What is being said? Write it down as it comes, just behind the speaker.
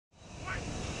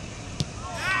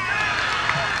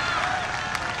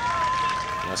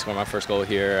I scored my first goal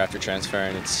here after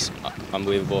transferring. It's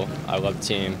unbelievable. I love the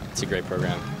team. It's a great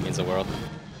program. It means the world.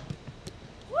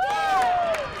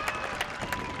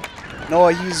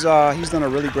 Noah, he's done a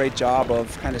really great job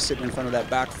of kind of sitting in front of that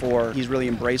back four. He's really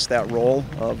embraced that role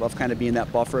of kind of being that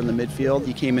buffer in the midfield.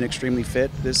 He came in extremely fit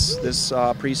this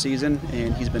preseason,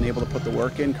 and he's been able to put the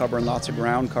work in, covering lots of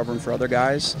ground, covering for other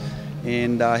guys.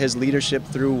 And his leadership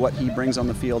through what he brings on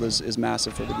the field is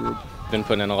massive for the group. Been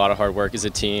putting in a lot of hard work as a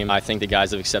team. I think the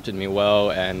guys have accepted me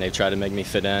well, and they've tried to make me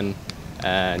fit in,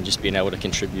 and just being able to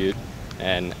contribute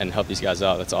and help these guys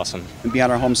out, that's awesome. And being on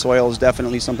our home soil is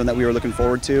definitely something that we were looking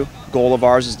forward to. Goal of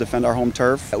ours is defend our home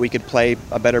turf, that we could play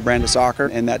a better brand of soccer,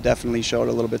 and that definitely showed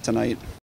a little bit tonight.